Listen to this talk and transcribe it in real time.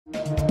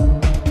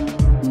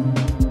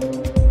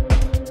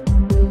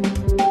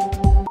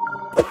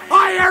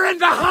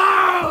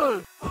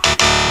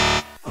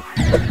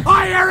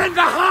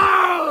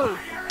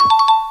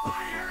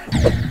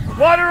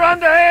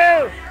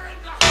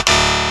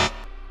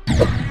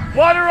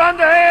Water on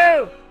the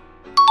hill!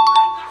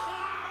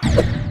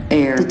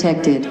 Air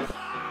detected.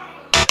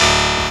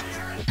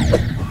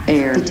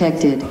 Air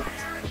detected.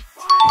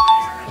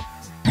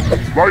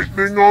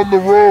 Lightning on the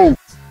road!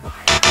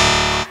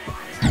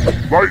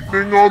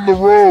 Lightning on the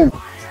road!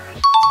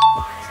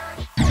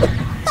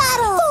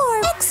 Battle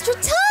for extra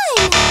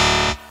time!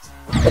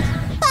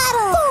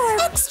 Battle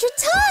for extra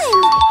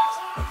time!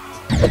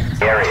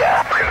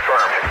 Area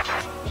confirmed.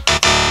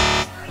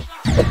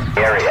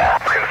 Area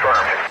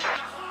confirmed.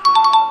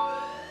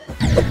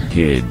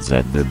 Kids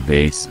at the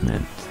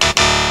basement.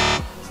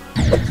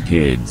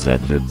 Kids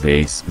at the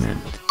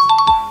basement.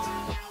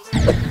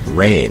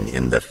 Rain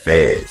in the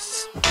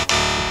face.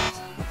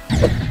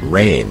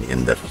 Rain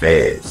in the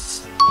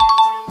face.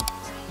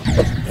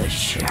 The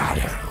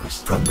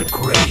shadows from the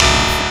grave.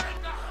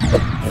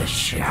 The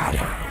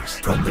shadows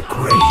from the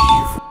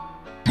grave.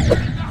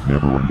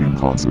 Never-ending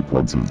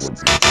consequences.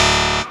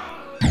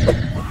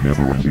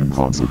 Never-ending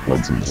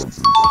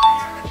consequences.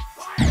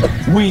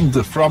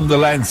 Wind from the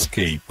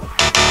landscape.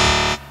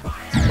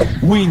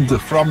 Wind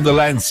from the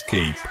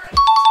landscape.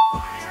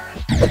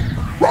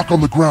 Rock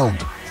on the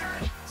ground.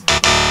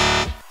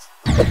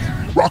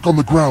 Rock on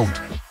the ground.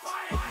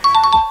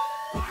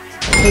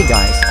 Hey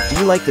guys, do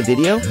you like the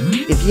video?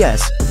 If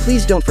yes,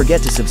 please don't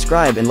forget to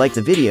subscribe and like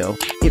the video.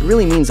 It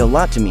really means a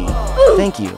lot to me. Thank you.